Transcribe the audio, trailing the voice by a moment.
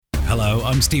Hello,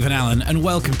 I'm Stephen Allen, and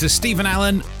welcome to Stephen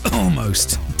Allen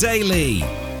Almost Daily.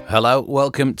 Hello,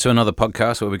 welcome to another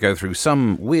podcast where we go through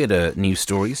some weirder news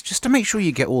stories just to make sure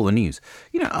you get all the news.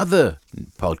 You know, other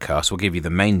podcasts will give you the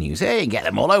main news. Hey, you get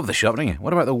them all over the shop, don't you?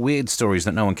 What about the weird stories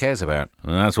that no one cares about?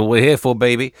 And that's what we're here for,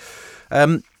 baby.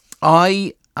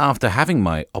 After having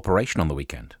my operation on the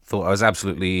weekend, thought I was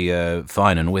absolutely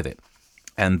fine and with it.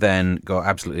 And then got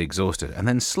absolutely exhausted. And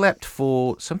then slept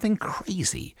for something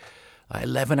crazy. Like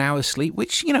 11 hours sleep,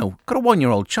 which, you know, got a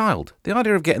 1-year-old child. The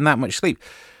idea of getting that much sleep,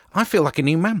 I feel like a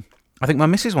new man. I think my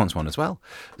missus wants one as well.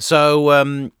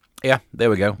 So, yeah, there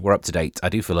we go. We're up to date. I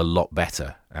do feel a lot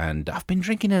better. And I've been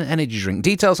drinking an energy drink.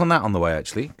 Details on that on the way,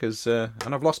 actually, because,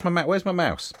 and I've lost my mouse. Where's my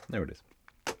mouse? There it is.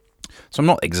 So I'm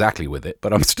not exactly with it,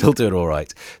 but I'm still doing all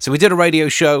right. So we did a radio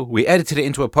show. We edited it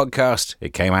into a podcast.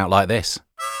 It came out like this.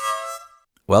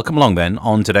 Welcome along then,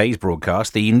 on today's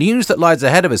broadcast, the news that lies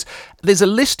ahead of us. There's a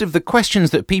list of the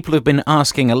questions that people have been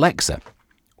asking Alexa.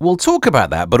 We'll talk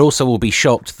about that, but also we'll be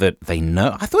shocked that they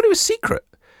know. I thought it was secret.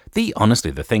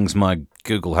 Honestly, the things my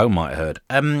Google Home might have heard.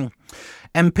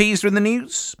 MPs are in the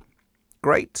news.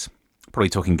 Great. Probably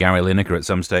talking Gary Lineker at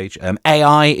some stage.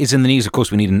 AI is in the news. Of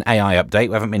course, we need an AI update.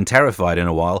 We haven't been terrified in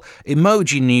a while.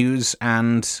 Emoji news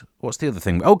and what's the other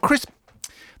thing? Oh,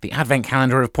 the advent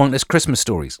calendar of pointless Christmas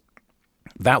stories.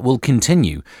 That will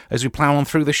continue as we plough on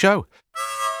through the show.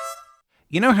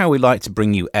 You know how we like to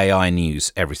bring you AI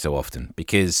news every so often?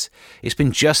 Because it's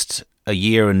been just a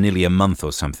year and nearly a month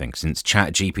or something since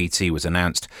ChatGPT was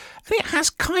announced. And it has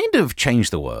kind of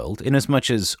changed the world in as much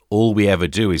as all we ever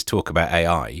do is talk about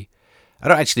AI. I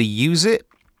don't actually use it.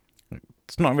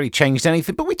 It's not really changed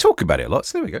anything, but we talk about it a lot.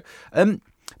 So there we go.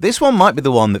 This one might be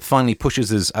the one that finally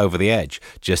pushes us over the edge.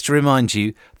 Just to remind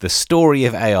you, the story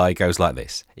of AI goes like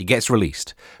this. It gets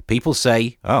released. People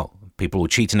say, people will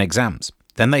cheat in exams.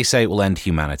 Then they say it will end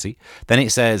humanity. Then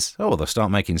it says, they'll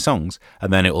start making songs.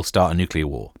 And then it will start a nuclear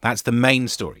war. That's the main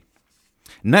story.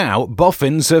 Now,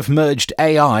 boffins have merged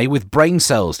AI with brain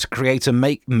cells to create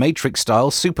a Matrix-style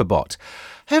superbot.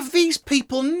 Have these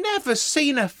people never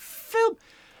seen a film?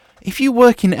 If you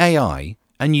work in AI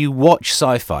and you watch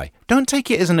sci-fi, don't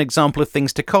take it as an example of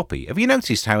things to copy. Have you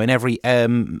noticed how in every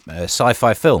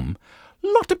sci-fi film, a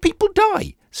lot of people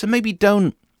die? So maybe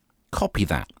don't copy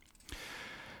that.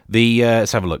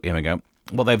 Let's have a look. Here we go.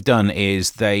 What they've done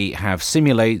is they've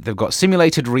got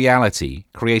simulated reality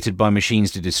created by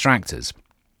machines to distract us.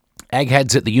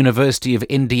 Eggheads at the University of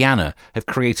Indiana have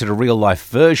created a real-life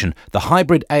version. The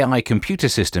hybrid AI computer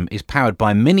system is powered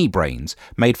by mini-brains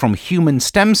made from human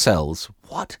stem cells,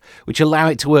 which allow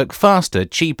it to work faster,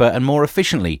 cheaper, and more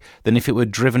efficiently than if it were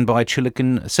driven by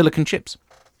silicon chips.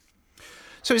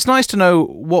 So it's nice to know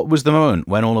what was the moment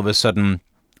when all of a sudden,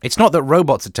 it's not that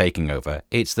robots are taking over,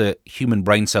 it's that human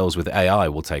brain cells with AI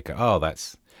will take over.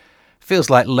 That feels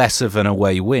like less of an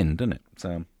away win, doesn't it?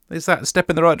 So is that a step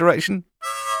in the right direction?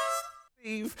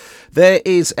 There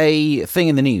is a thing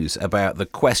in the news about the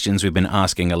questions we've been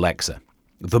asking Alexa.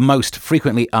 The most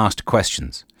frequently asked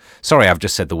questions. Sorry, I've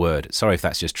just said the word. Sorry if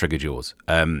that's just triggered yours.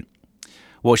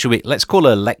 Let's call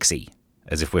her Lexi,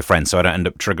 as if we're friends, so I don't end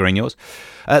up triggering yours.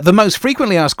 The most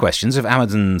frequently asked questions of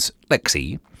Amazon's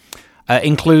Lexi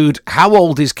include, how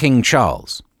old is King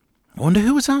Charles? I wonder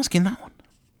who was asking that one.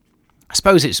 I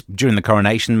suppose it's during the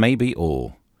coronation, maybe,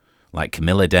 or like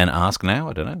Camilla daren't ask now.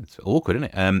 I don't know. It's awkward,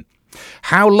 isn't it?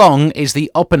 How long is the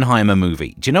Oppenheimer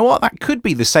movie? Do you know what? That could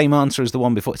be the same answer as the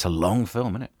one before. It's a long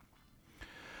film, isn't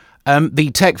it? The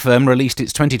tech firm released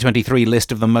its 2023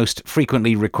 list of the most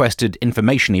frequently requested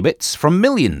information-y bits from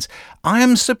millions. I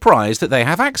am surprised that they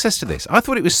have access to this. I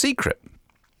thought it was secret.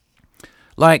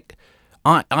 Like,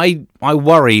 I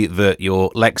worry that your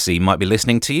Lexi might be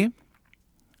listening to you,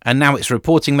 and now it's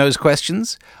reporting those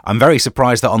questions. I'm very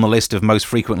surprised that on the list of most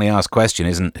frequently asked question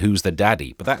isn't who's the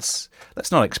daddy, but let's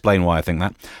not explain why I think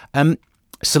that.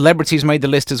 Celebrities made the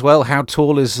list as well. How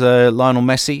tall is Lionel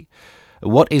Messi?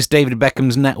 What is David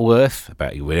Beckham's net worth? I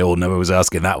bet we all know who was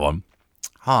asking that one.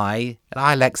 Hi,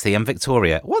 Lexi, I'm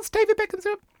Victoria. What's David Beckham's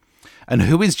net? And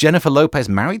who is Jennifer Lopez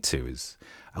married to?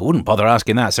 I wouldn't bother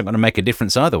asking that. It's not going to make a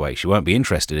difference either way. She won't be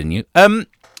interested in you.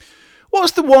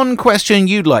 What's the one question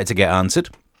you'd like to get answered?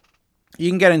 You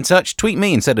can get in touch. Tweet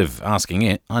me instead of asking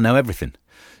it. I know everything.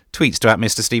 Tweets to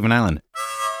 @Mr. Stephen Allen.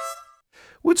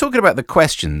 We're talking about the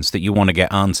questions that you want to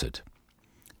get answered.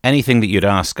 Anything that you'd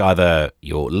ask either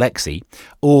your Lexi,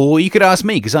 or you could ask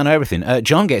me, because I know everything.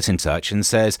 John gets in touch and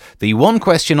says, the one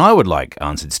question I would like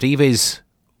answered, Steve, is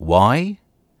why?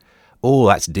 Oh,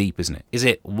 that's deep, isn't it? Is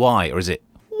it why, or is it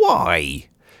why?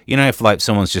 You know, if like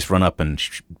someone's just run up and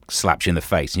slapped you in the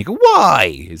face, and you go,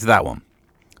 why? Is that one?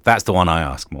 That's the one I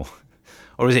ask more.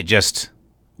 Or is it just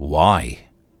Why?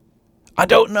 I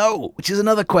don't know, which is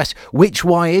another question. Which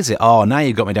why is it? Oh, now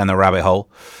you've got me down the rabbit hole.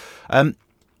 And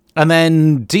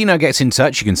then Dino gets in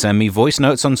touch. You can send me voice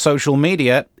notes on social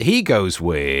media. He goes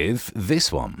with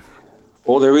this one.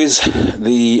 Well, there is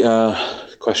the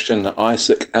question that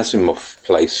Isaac Asimov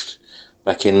placed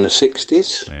back in the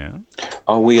 60s. Yeah.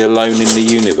 Are we alone in the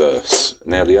universe?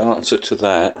 Now, the answer to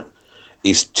that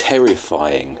is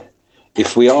terrifying.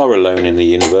 If we are alone in the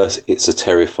universe, it's a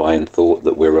terrifying thought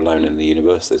that we're alone in the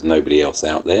universe. There's nobody else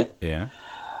out there. Yeah.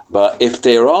 But if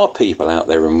there are people out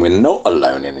there and we're not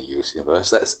alone in the universe,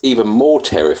 that's even more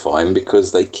terrifying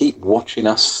because they keep watching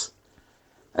us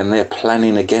and they're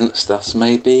planning against us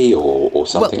maybe or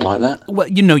something like that. Well,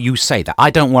 you say that. I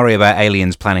don't worry about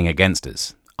aliens planning against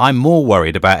us. I'm more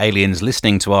worried about aliens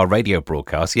listening to our radio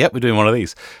broadcasts. Yep, we're doing one of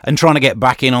these. And trying to get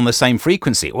back in on the same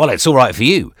frequency. Well, it's all right for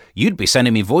you. You'd be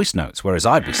sending me voice notes, whereas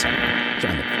I'd be sending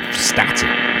static.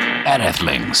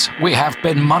 Earthlings, we have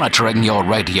been monitoring your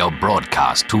radio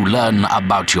broadcast to learn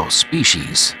about your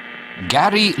species.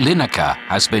 Gary Lineker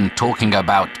has been talking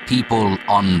about people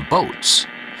on boats,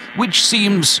 which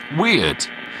seems weird,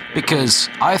 because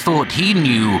I thought he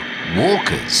knew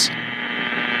walkers.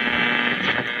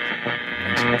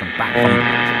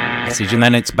 Message, and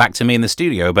then it's back to me in the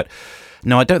studio. But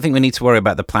no, I don't think we need to worry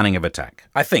about the planning of attack.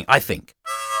 I think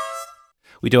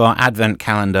we do our advent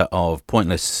calendar of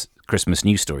pointless Christmas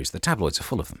news stories. The tabloids are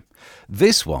full of them.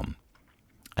 This one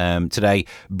today: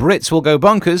 Brits will go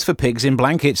bonkers for pigs in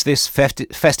blankets this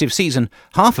festive season.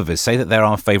 Half of us say that they're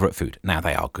our favourite food. Now,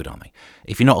 they are good, aren't they?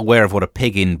 If you're not aware of what a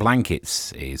pig in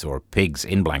blankets is, or pigs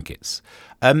in blankets,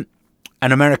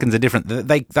 and Americans are different.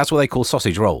 That's what they call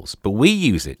sausage rolls. But we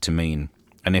use it to mean,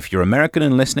 and if you're American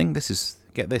and listening,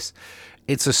 get this,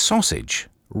 it's a sausage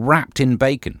wrapped in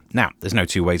bacon. Now, there's no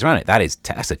two ways around it.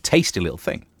 That's a tasty little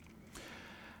thing.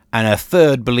 And a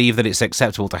third believe that it's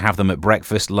acceptable to have them at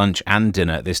breakfast, lunch and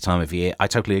dinner at this time of year. I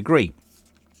totally agree.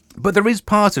 But there is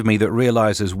part of me that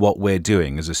realises what we're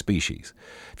doing as a species.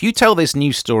 If you tell this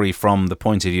news story from the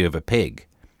point of view of a pig,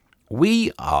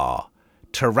 we are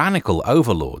tyrannical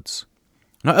overlords.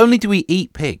 Not only do we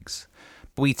eat pigs,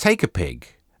 but we take a pig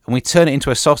and we turn it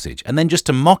into a sausage, and then just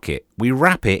to mock it, we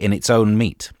wrap it in its own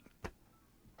meat.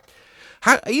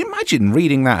 You imagine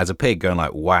reading that as a pig going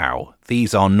like, wow,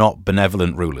 these are not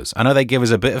benevolent rulers. I know they give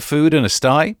us a bit of food and a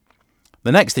sty.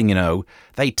 The next thing you know,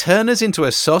 they turn us into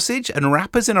a sausage and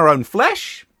wrap us in our own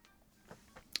flesh.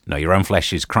 No, your own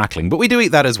flesh is crackling, but we do eat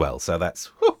that as well. So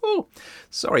that's,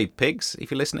 sorry, pigs,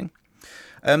 if you're listening.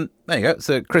 There you go.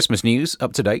 So Christmas news,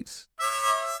 up to date.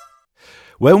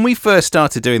 When we first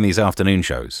started doing these afternoon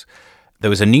shows, there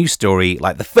was a news story,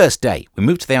 like the first day. We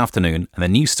moved to the afternoon, and the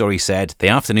news story said the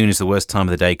afternoon is the worst time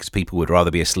of the day because people would rather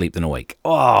be asleep than awake.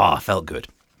 Oh, felt good.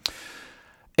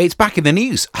 It's back in the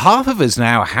news. Half of us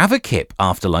now have a kip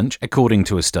after lunch, according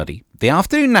to a study. The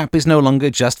afternoon nap is no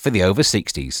longer just for the over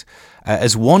 60s,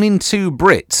 as 1 in 2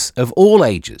 Brits of all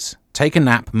ages take a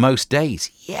nap most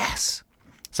days. Yes.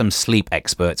 Some sleep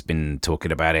expert's been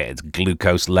talking about it. It's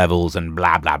glucose levels and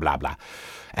blah, blah, blah, blah.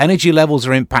 Energy levels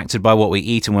are impacted by what we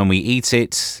eat and when we eat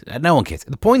it. No one cares.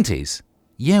 The point is,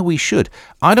 yeah, we should.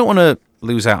 I don't want to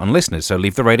lose out on listeners, so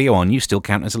leave the radio on. You still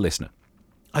count as a listener.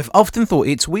 I've often thought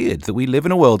it's weird that we live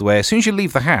in a world where as soon as you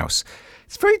leave the house,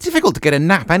 it's very difficult to get a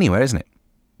nap anywhere, isn't it?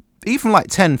 Even like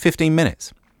 10, 15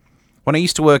 minutes. When I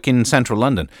used to work in central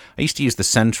London, I used to use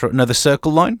the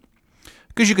Circle line.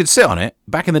 Because you could sit on it.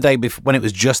 Back in the day when it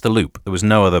was just the loop, there was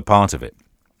no other part of it.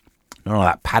 Not all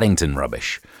that Paddington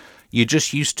rubbish. You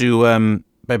just used to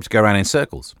be able to go around in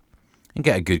circles and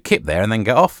get a good kip there and then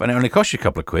get off, and it only cost you a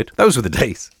couple of quid. Those were the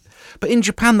days. But in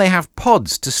Japan, they have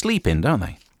pods to sleep in, don't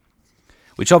they?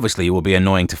 Which obviously will be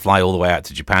annoying to fly all the way out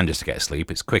to Japan just to get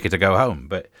sleep. It's quicker to go home.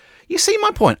 But you see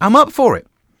my point. I'm up for it.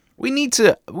 We need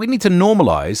to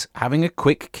normalise having a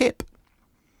quick kip.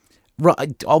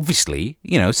 Right, obviously,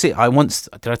 did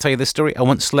I tell you this story? I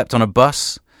once slept on a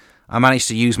bus. I managed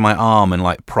to use my arm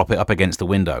and prop it up against the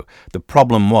window. The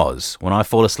problem was, when I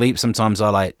fall asleep, sometimes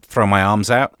I throw my arms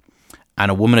out,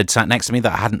 and a woman had sat next to me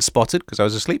that I hadn't spotted because I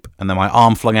was asleep, and then my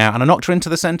arm flung out and I knocked her into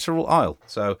the central aisle.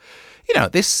 So,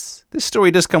 this story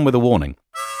does come with a warning.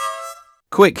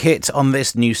 Quick hit on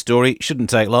this news story, shouldn't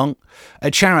take long.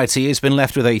 A charity has been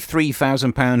left with a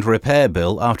 £3,000 repair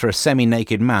bill after a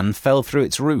semi-naked man fell through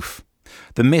its roof.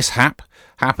 The mishap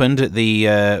happened at the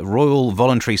Royal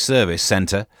Voluntary Service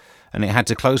Centre, and it had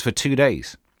to close for 2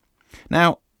 days.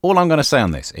 Now, all I'm going to say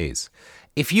on this is,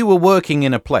 if you were working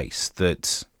in a place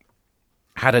that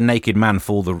had a naked man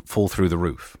fall through the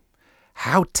roof,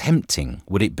 how tempting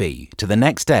would it be to the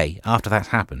next day after that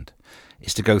happened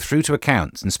is to go through to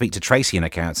accounts and speak to Tracy in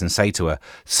accounts and say to her,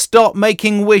 "Stop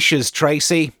making wishes,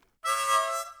 Tracy."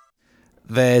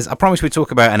 I promise we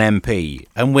talk about an MP,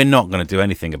 and we're not going to do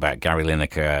anything about Gary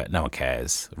Lineker. No one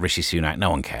cares. Rishi Sunak, no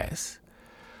one cares.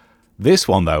 This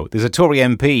one, though, there's a Tory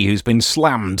MP who's been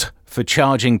slammed for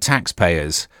charging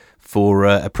taxpayers for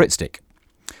a Pritt stick.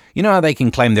 You know how they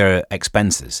can claim their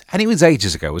expenses? And it was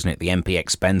ages ago, wasn't it? The MP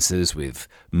expenses with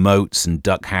moats and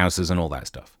duck houses and all that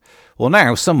stuff. Well,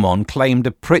 now someone claimed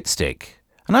a Pritt stick.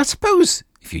 And I suppose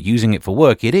if you're using it for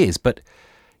work, it is, but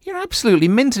you're absolutely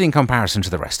minted in comparison to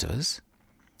the rest of us.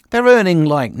 They're earning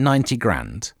like 90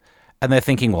 grand, and they're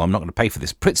thinking, well, I'm not going to pay for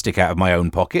this Pritt stick out of my own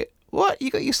pocket. What?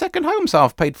 You got your second homes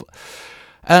half paid for.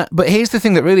 But here's the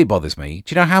thing that really bothers me.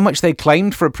 Do you know how much they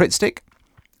claimed for a Pritt stick?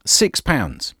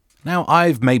 £6. Now,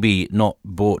 I've maybe not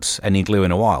bought any glue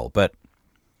in a while, but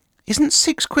isn't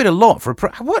 £6 a lot for a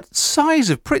Pritt? What size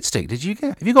of Pritt stick did you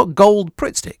get? Have you got gold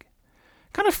Pritt stick?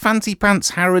 What kind of fancy pants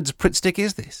Harrods Pritt stick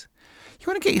is this? You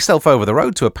want to get yourself over the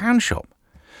road to a pound shop.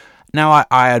 Now,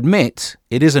 I admit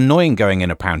it is annoying going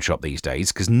in a pound shop these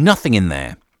days because nothing in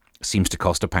there seems to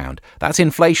cost £1. That's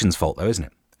inflation's fault, though, isn't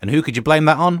it? And who could you blame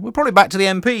that on? We're probably back to the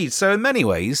MPs, so in many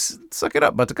ways, suck it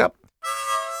up, Buttercup.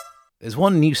 There's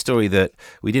one news story that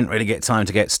we didn't really get time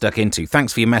to get stuck into.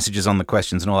 Thanks for your messages on the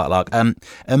questions and all that lark.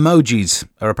 Emojis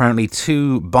are apparently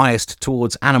too biased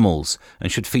towards animals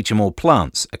and should feature more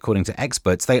plants. According to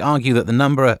experts, they argue that the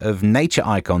number of nature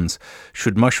icons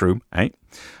should mushroom,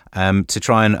 to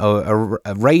try and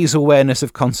raise awareness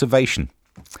of conservation.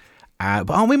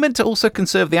 But aren't we meant to also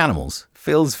conserve the animals?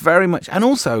 Feels very much... And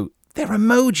also, they're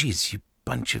emojis, you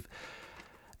bunch of...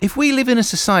 If we live in a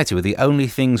society where the only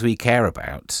things we care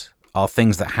about are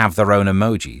things that have their own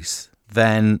emojis,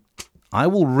 then I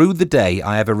will rue the day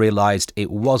I ever realised it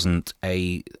wasn't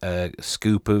a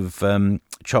scoop of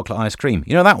chocolate ice cream.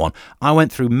 You know that one? I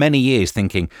went through many years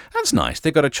thinking, that's nice,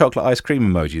 they've got a chocolate ice cream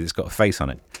emoji that's got a face on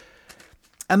it.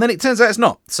 And then it turns out it's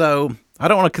not. So I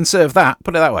don't want to conserve that.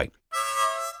 Put it that way.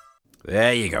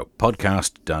 There you go.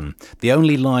 Podcast done. The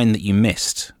only line that you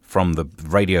missed from the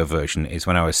radio version is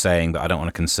when I was saying that I don't want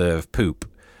to conserve poop.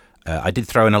 I did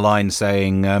throw in a line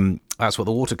saying that's what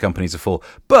the water companies are for.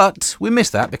 But we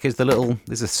missed that because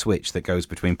there's a switch that goes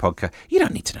between podcast. You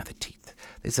don't need to know the teeth.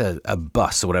 There's a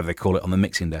bus or whatever they call it on the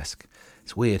mixing desk.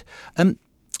 It's weird. Thank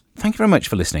you very much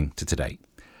for listening to today.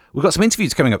 We've got some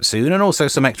interviews coming up soon and also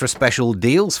some extra special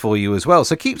deals for you as well.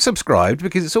 So keep subscribed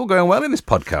because it's all going well in this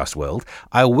podcast world.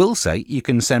 I will say you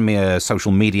can send me a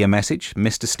social media message, at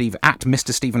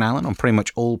Mr. Stephen Allen on pretty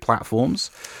much all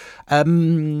platforms.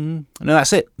 No,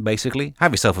 that's it, basically.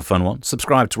 Have yourself a fun one.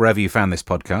 Subscribe to wherever you found this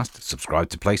podcast. Subscribe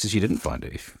to places you didn't find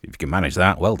it. If you can manage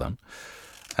that, well done.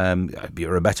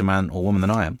 You're a better man or woman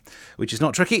than I am, which is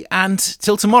not tricky. And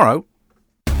till tomorrow...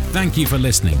 Thank you for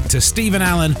listening to Stephen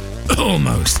Allen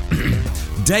Almost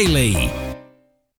Daily.